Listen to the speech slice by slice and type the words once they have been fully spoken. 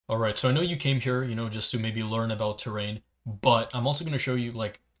Alright, so I know you came here, just to maybe learn about terrain, but I'm also going to show you,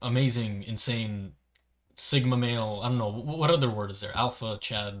 like, amazing, insane, sigma male, I don't know, what other word is there? Alpha,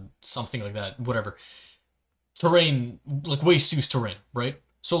 Chad, something like that, whatever. Terrain, like, ways to use terrain, right?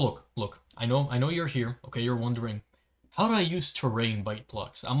 So look, I know you're here, okay, you're wondering, how do I use terrain bite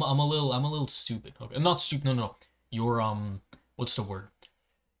plugs? I'm a little stupid, okay? Not stupid, no. You're, what's the word?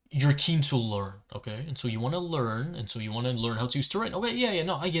 You're keen to learn, okay? And so you want to learn, and so you want to learn how to use terrain. Okay, yeah,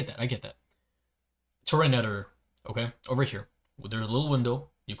 no, I get that. Terrain editor, okay? Over here. There's a little window.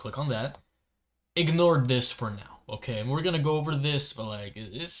 You click on that. Ignore this for now, okay? And we're gonna go over this, but like,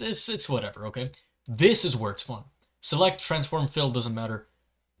 it's whatever, okay? This is where it's fun. Select, transform, fill, doesn't matter.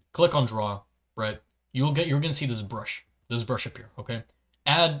 Click on draw, right? You're gonna see this brush appear, okay?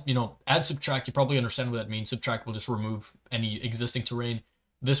 Add subtract, you probably understand what that means. Subtract will just remove any existing terrain.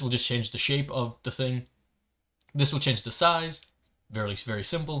 This will just change the shape of the thing. This will change the size. Very, very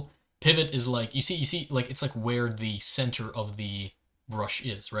simple. Pivot is like, you see, like, it's like where the center of the brush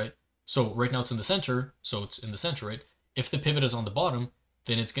is, right? So right now it's in the center, so it's in the center, right? If the pivot is on the bottom,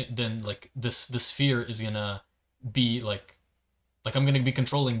 then like this sphere is gonna be like I'm gonna be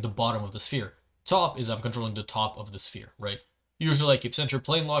controlling the bottom of the sphere. Top is I'm controlling the top of the sphere, right? Usually I keep center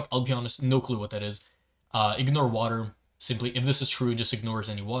plane lock. I'll be honest, no clue what that is. Ignore water. Simply, if this is true, it just ignores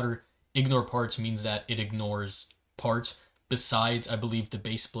any water. Ignore parts means that it ignores part besides, I believe, the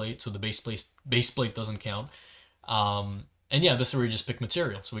base plate. So the base plate doesn't count. And yeah, this is where you just pick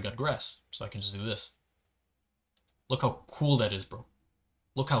material. So we got grass. So I can just do this. Look how cool that is, bro.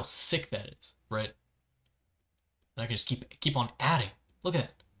 Look how sick that is, right? And I can just keep on adding. Look at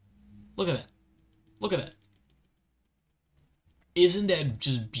that. Look at that. Look at that. Isn't that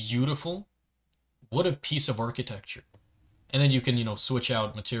just beautiful? What a piece of architecture. And then you can, switch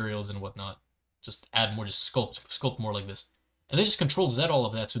out materials and whatnot. Just add more, just sculpt more like this. And then just Control Z all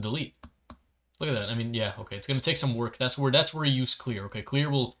of that to delete. Look at that. I mean, yeah, okay. It's gonna take some work. That's where you use clear. Okay, clear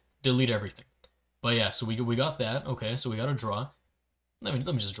will delete everything. But yeah, so we got that. Okay, so we got to draw. Let me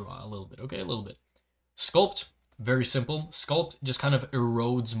just draw a little bit. Okay, a little bit. Sculpt, very simple. Sculpt just kind of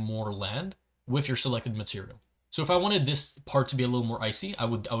erodes more land with your selected material. So if I wanted this part to be a little more icy, I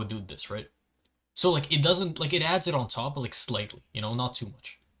would do this, right? So like it doesn't, like it adds it on top, but like slightly, not too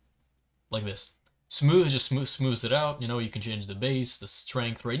much. Like this. Smooth just smooths it out. You can change the base, the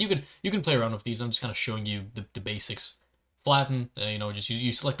strength, right? You can play around with these. I'm just kind of showing you the basics. Flatten, just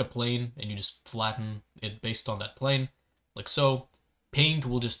you select a plane and you just flatten it based on that plane, like so. Paint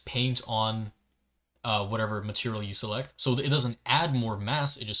will just paint on whatever material you select. So it doesn't add more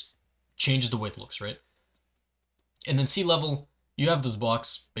mass, it just changes the way it looks, right? And then sea level, you have this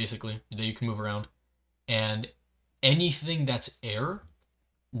box, basically, that you can move around. And anything that's air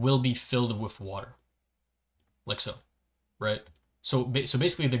will be filled with water. Like so, right? So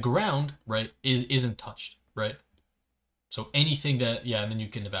basically the ground, right, isn't touched, right? So anything that, yeah, and then you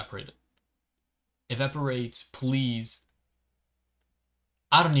can evaporate it. Evaporates, please.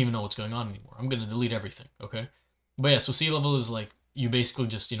 I don't even know what's going on anymore. I'm going to delete everything, okay? But yeah, so sea level is like, you basically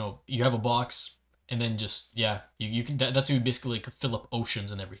just, you have a box, and then just, yeah, you can, that's how you basically like fill up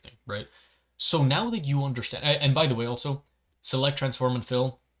oceans and everything, right? So now that you understand, and by the way, also, select, transform, and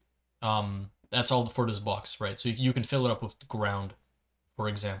fill, that's all for this box, right? So you can fill it up with the ground, for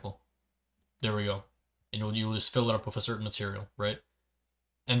example. There we go. And you'll just fill it up with a certain material, right?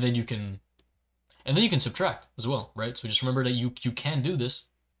 And then you can subtract as well, right? So just remember that you can do this.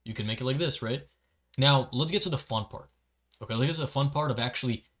 You can make it like this, right? Now let's get to the fun part. Okay, let's get to the fun part of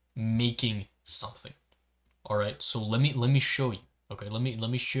actually making something. All right, so let me show you. Okay, let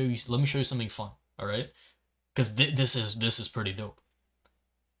me show you something fun. All right, because this is pretty dope.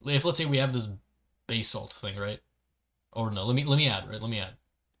 If let's say we have this basalt thing, right? Or no, let me add, right? Let me add.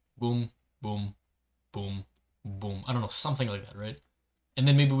 Boom, boom, boom, boom. I don't know, something like that, right? And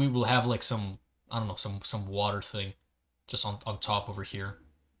then maybe we will have like some, I don't know, some water thing just on top over here.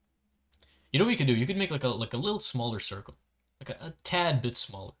 You know what you could do? You could make like a little smaller circle. Like a tad bit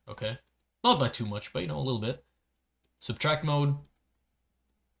smaller, okay? Not by too much, but a little bit. Subtract mode.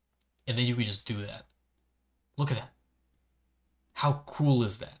 And then you could just do that. Look at that. How cool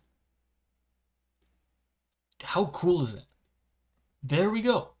is that? How cool is that? There we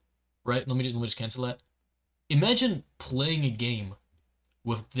go. Right? Let me just cancel that. Imagine playing a game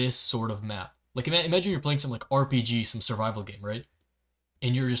with this sort of map. Like imagine you're playing some like RPG, some survival game, right?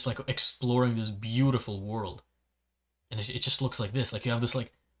 And you're just like exploring this beautiful world. And it just looks like this. Like you have this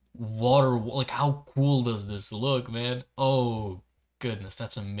like water, like how cool does this look, man? Oh goodness,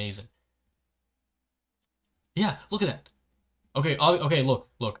 that's amazing. Yeah, look at that. Okay, okay,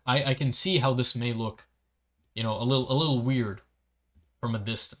 look. I can see how this may look, a little weird. from a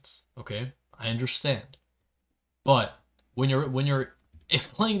distance. Okay, I understand. But when you're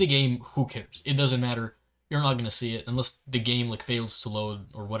playing the game, who cares? It doesn't matter. You're not gonna see it unless the game like fails to load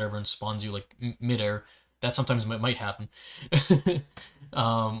or whatever and spawns you like midair. That sometimes might happen.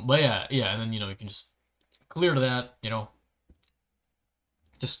 But yeah, and then you can just clear that.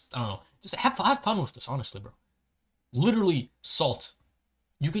 Just I don't know. Just have fun with this, honestly, bro. Literally salt.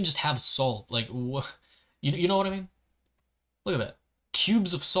 You can just have salt. Like you know what I mean? Look at that.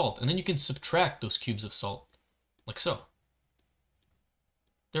 Cubes of salt, and then you can subtract those cubes of salt, like so.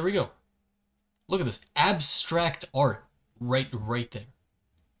 There we go. Look at this abstract art right there.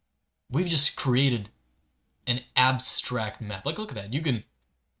 We've just created an abstract map. Like, look at that. You can,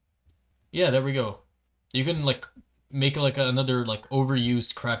 yeah, there we go. You can like make like another like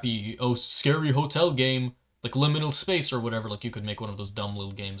overused, crappy, scary hotel game, like Liminal Space or whatever. Like, you could make one of those dumb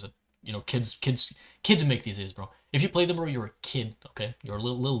little games that kids make these days, bro. If you play them, bro, you're a kid. Okay, you're a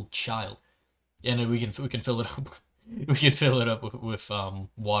little child, and we can fill it up. We can fill it up with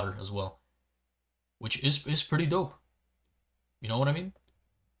water as well, which is pretty dope. You know what I mean?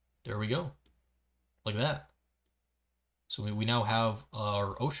 There we go, like that. So we now have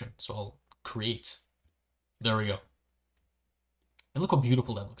our ocean. So I'll create. There we go. And look how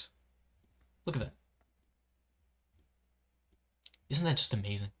beautiful that looks. Look at that. Isn't that just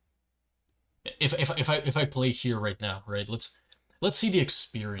amazing? If I play here right now, right? Let's see the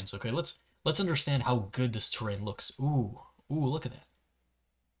experience, okay? Let's understand how good this terrain looks. Ooh, look at that.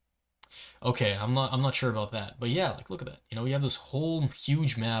 Okay, I'm not sure about that, but yeah, like look at that. You have this whole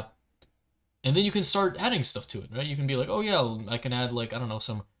huge map, and then you can start adding stuff to it, right? You can be like, oh yeah, I can add like I don't know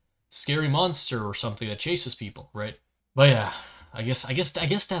some scary monster or something that chases people, right? But yeah, I guess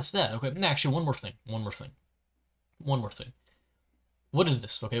that's that. Okay, actually, one more thing. What is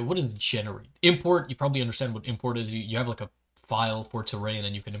this? Okay, what is generate? Import, you probably understand what import is. You have like a file for terrain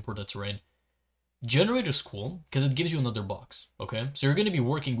and you can import the terrain. Generate is cool because it gives you another box. Okay, so you're going to be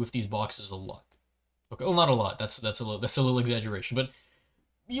working with these boxes a lot. Okay, well, not a lot. That's a little exaggeration, but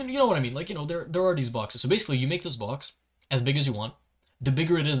you know what I mean. Like there are these boxes. So basically, you make this box as big as you want. The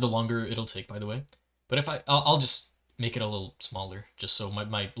bigger it is, the longer it'll take. By the way, but if I'll just make it a little smaller just so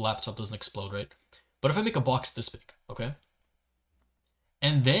my laptop doesn't explode, right? But if I make a box this big, okay.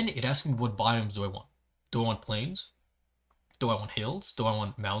 And then it asks me what biomes do I want. Do I want plains? Do I want hills? Do I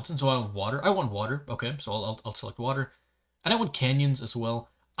want mountains? Do I want water? I want water. Okay, so I'll select water. And I want canyons as well.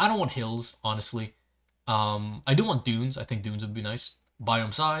 I don't want hills, honestly. I do want dunes. I think dunes would be nice.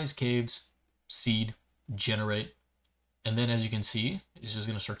 Biome size, caves, seed, generate. And then as you can see, it's just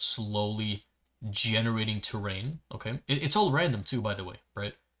going to start slowly generating terrain. Okay, it's all random too, by the way,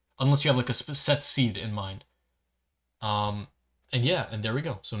 right? Unless you have like a set seed in mind. And yeah, and there we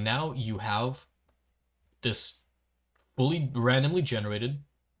go. So now you have this fully randomly generated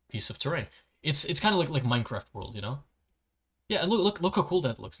piece of terrain. It's kind of like Minecraft world, you know? Yeah, and look how cool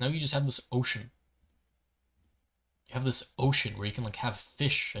that looks. Now you just have this ocean. You have this ocean where you can like have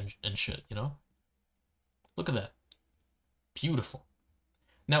fish and shit, you know? Look at that. Beautiful.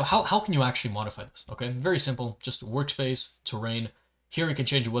 Now, how can you actually modify this? Okay, very simple. Just workspace, terrain. Here you can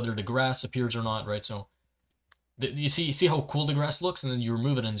change whether the grass appears or not, right? So you see how cool the grass looks, and then you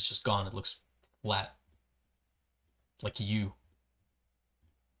remove it and it's just gone. It looks flat, like you.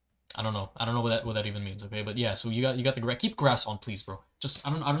 I don't know what that even means. Okay, but yeah. So you got the grass. Keep grass on, please, bro. Just I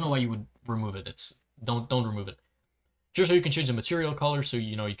don't know why you would remove it. It's don't remove it. Here's how you can change the material color. So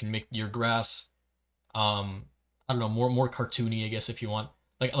you can make your grass, I don't know, more cartoony, I guess, if you want.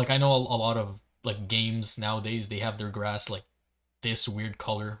 Like I know a lot of like games nowadays, they have their grass like this weird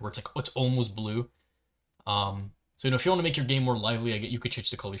color where it's almost blue. So if you want to make your game more lively, you could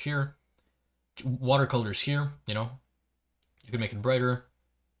change the color here. Watercolors here, you can make it brighter.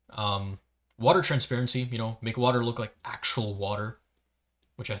 Water transparency, make water look like actual water,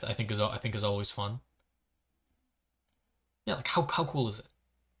 which I think is always fun. Yeah, like how cool is it?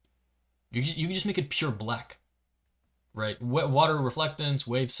 You can just make it pure black, right? Water reflectance,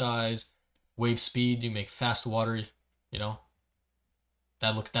 wave size, wave speed. You make fast water,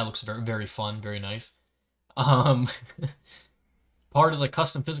 that looks very very fun, very nice. Part is like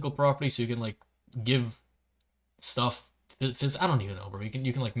custom physical property, so you can like give stuff I don't even know, bro. You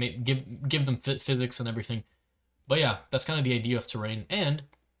can like give them physics and everything. But yeah, that's kind of the idea of terrain, and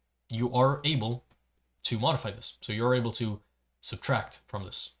you are able to modify this. So you're able to subtract from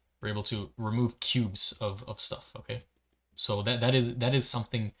this. We're able to remove cubes of stuff. Okay, so that is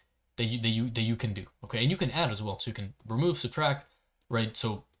something that you can do. Okay, and you can add as well. So you can remove, subtract, right?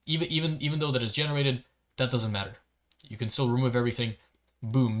 So even though that is generated, that doesn't matter. You can still remove everything.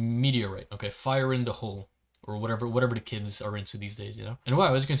 Boom, meteorite. Okay, fire in the hole. or whatever the kids are into these days, you know. And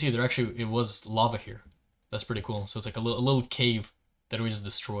wow, as you can see, it was lava here. That's pretty cool. So it's like a little cave that we just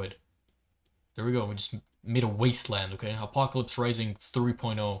destroyed. There we go. We just made a wasteland. Okay, Apocalypse Rising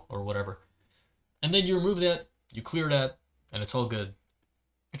 3.0 or whatever. And then you remove that, you clear that, and it's all good.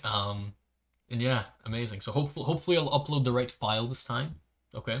 And yeah, amazing. So hopefully I'll upload the right file this time.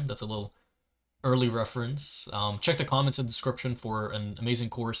 Okay, that's a little early reference. Check the comments and description for an amazing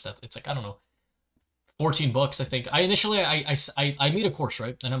course that it's like, I don't know, 14 bucks, I think. I initially I made a course,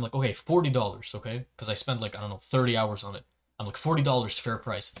 right? And I'm like, okay, $40, okay? Because I spent like, I don't know, 30 hours on it. I'm like, $40 fair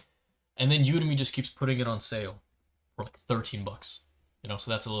price. And then Udemy just keeps putting it on sale for like 13 bucks. You know, so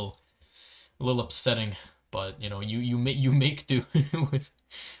that's a little upsetting, but you know, you make do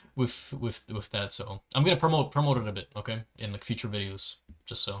with that. So I'm gonna promote it a bit, okay, in like future videos,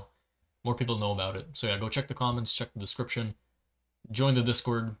 just so more people know about it. So yeah, go check the comments, check the description, join the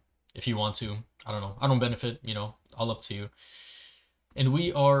Discord if you want to. I don't know, I don't benefit, you know, all up to you. And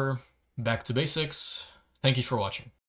we are back to basics. Thank you for watching.